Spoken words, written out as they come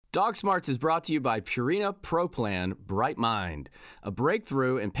Dog Smarts is brought to you by Purina Pro Plan Bright Mind, a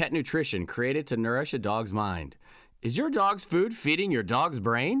breakthrough in pet nutrition created to nourish a dog's mind. Is your dog's food feeding your dog's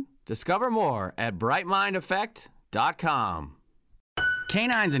brain? Discover more at brightmindeffect.com.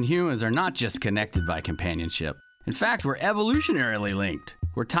 Canines and humans are not just connected by companionship. In fact, we're evolutionarily linked.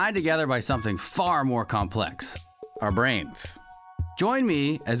 We're tied together by something far more complex, our brains. Join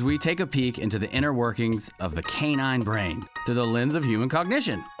me as we take a peek into the inner workings of the canine brain through the lens of human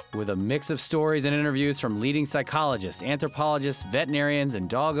cognition. With a mix of stories and interviews from leading psychologists, anthropologists, veterinarians, and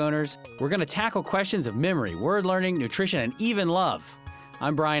dog owners, we're going to tackle questions of memory, word learning, nutrition, and even love.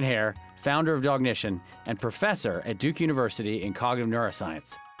 I'm Brian Hare, founder of Dognition and professor at Duke University in cognitive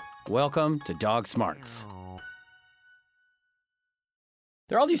neuroscience. Welcome to Dog Smarts.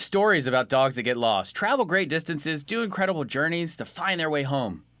 There are all these stories about dogs that get lost, travel great distances, do incredible journeys to find their way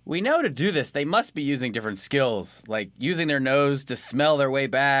home. We know to do this, they must be using different skills, like using their nose to smell their way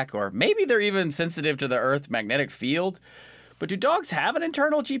back, or maybe they're even sensitive to the Earth's magnetic field. But do dogs have an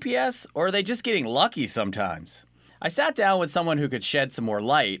internal GPS, or are they just getting lucky sometimes? I sat down with someone who could shed some more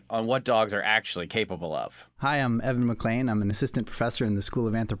light on what dogs are actually capable of. Hi, I'm Evan McLean. I'm an assistant professor in the School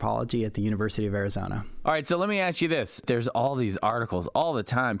of Anthropology at the University of Arizona. All right, so let me ask you this. There's all these articles all the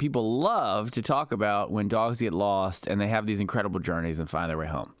time. People love to talk about when dogs get lost and they have these incredible journeys and find their way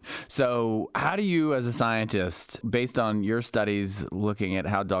home. So how do you, as a scientist, based on your studies looking at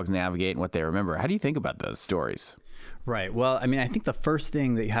how dogs navigate and what they remember, how do you think about those stories? Right. Well, I mean, I think the first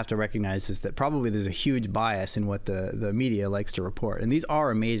thing that you have to recognize is that probably there's a huge bias in what the media likes to report. And these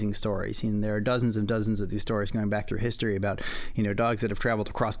are amazing stories. And there are dozens and dozens of these stories going back through history about, dogs that have traveled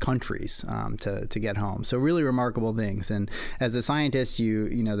across countries to get home. So really remarkable things. And as a scientist,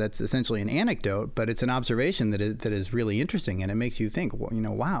 that's essentially an anecdote, but it's an observation that is really interesting. And it makes you think,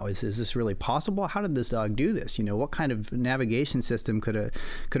 wow, is this really possible? How did this dog do this? What kind of navigation system could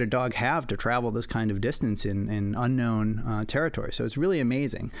a dog have to travel this kind of distance in unknown territory? So it's really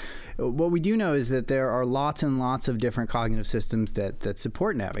amazing. What we do know is that there are lots and lots of different cognitive systems that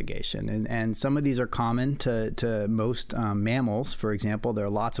support navigation, and some of these are common to most mammals. For example, there are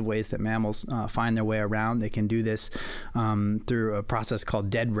lots of ways that mammals find their way around. They can do this through a process called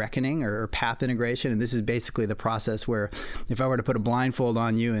dead reckoning or path integration, and this is basically the process where if I were to put a blindfold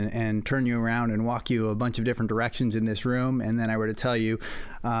on you and turn you around and walk you a bunch of different directions in this room, and then I were to tell you,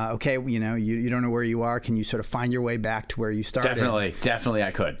 okay, you don't know where you are, can you sort of find your way back to where you started? Definitely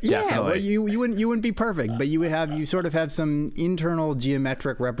I could. Yeah, definitely. Well, you wouldn't be perfect, but you sort of have some internal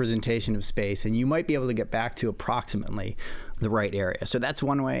geometric representation of space, and you might be able to get back to approximately the right area. So that's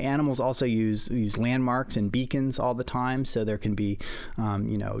one way. Animals also use landmarks and beacons all the time. So there can be,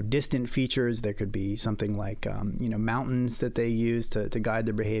 distant features. There could be something like, mountains that they use to guide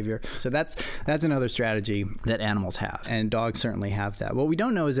their behavior. So that's another strategy that animals have, and dogs certainly have that. What we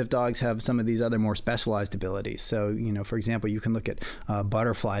don't know is if dogs have some of these other more specialized abilities. So, for example, you can look at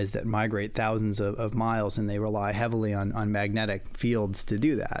butterflies that migrate thousands of miles, and they rely heavily on magnetic fields to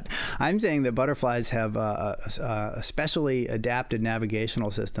do that. I'm saying that butterflies have a specially adapted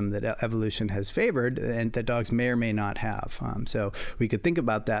navigational system that evolution has favored and that dogs may or may not have. So we could think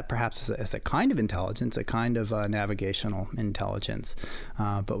about that perhaps as a kind of intelligence, a kind of navigational intelligence.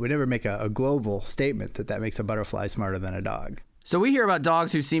 But we never make a global statement that makes a butterfly smarter than a dog. So we hear about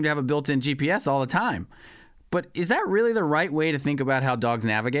dogs who seem to have a built-in GPS all the time. But is that really the right way to think about how dogs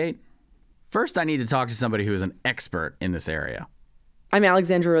navigate? First, I need to talk to somebody who is an expert in this area. I'm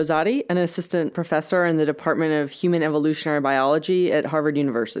Alexandra Rosati, an assistant professor in the Department of Human Evolutionary Biology at Harvard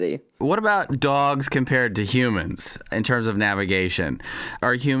University. What about dogs compared to humans in terms of navigation?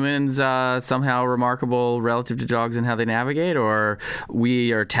 Are humans somehow remarkable relative to dogs in how they navigate, or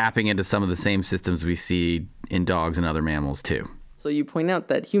we are tapping into some of the same systems we see in dogs and other mammals too? So you point out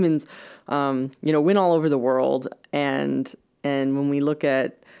that humans, win all over the world, and when we look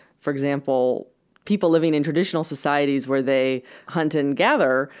at, for example, people living in traditional societies where they hunt and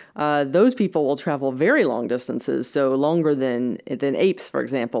gather, those people will travel very long distances, so longer than apes, for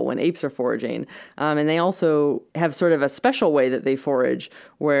example, when apes are foraging. And they also have sort of a special way that they forage,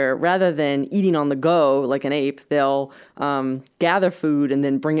 where rather than eating on the go like an ape, they'll gather food and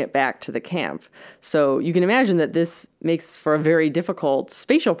then bring it back to the camp. So you can imagine that this makes for a very difficult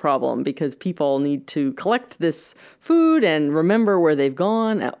spatial problem because people need to collect this food and remember where they've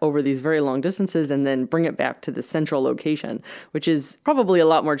gone over these very long distances and then bring it back to the central location, which is probably a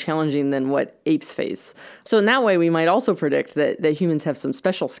lot more challenging than what apes face. So in that way, we might also predict that humans have some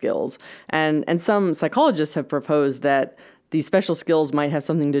special skills. And some psychologists have proposed that these special skills might have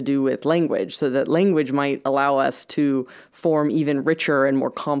something to do with language, so that language might allow us to form even richer and more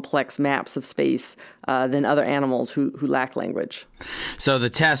complex maps of space than other animals who lack language. So the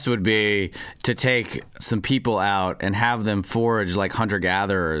test would be to take some people out and have them forage like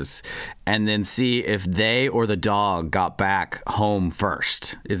hunter-gatherers and then see if they or the dog got back home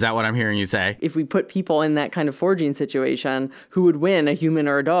first. Is that what I'm hearing you say? If we put people in that kind of foraging situation, who would win, a human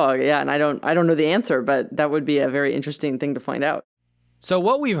or a dog? Yeah, and I don't know the answer, but that would be a very interesting thing to find out. So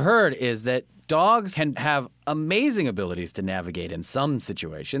what we've heard is that dogs can have amazing abilities to navigate in some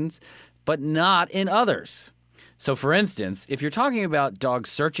situations, but not in others. So for instance, if you're talking about dogs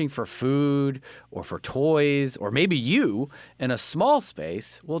searching for food or for toys, or maybe you in a small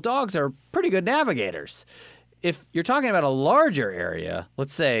space, well, dogs are pretty good navigators. If you're talking about a larger area,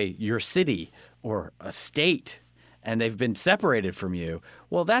 let's say your city or a state, and they've been separated from you,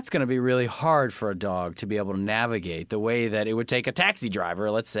 well, that's going to be really hard for a dog to be able to navigate the way that it would take a taxi driver,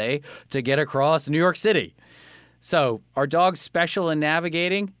 let's say, to get across New York City. So are dogs special in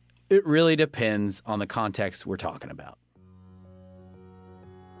navigating? It really depends on the context we're talking about.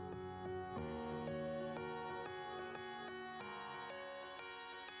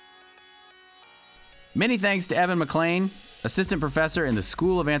 Many thanks to Evan McLean, assistant professor in the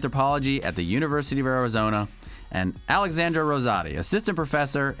School of Anthropology at the University of Arizona, and Alexandra Rosati, assistant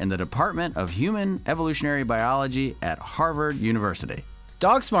professor in the Department of Human Evolutionary Biology at Harvard University.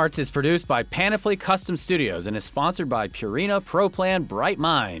 Dog Smarts is produced by Panoply Custom Studios and is sponsored by Purina Pro Plan Bright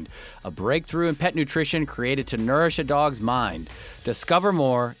Mind, a breakthrough in pet nutrition created to nourish a dog's mind. Discover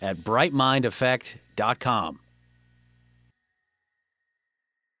more at brightmindeffect.com.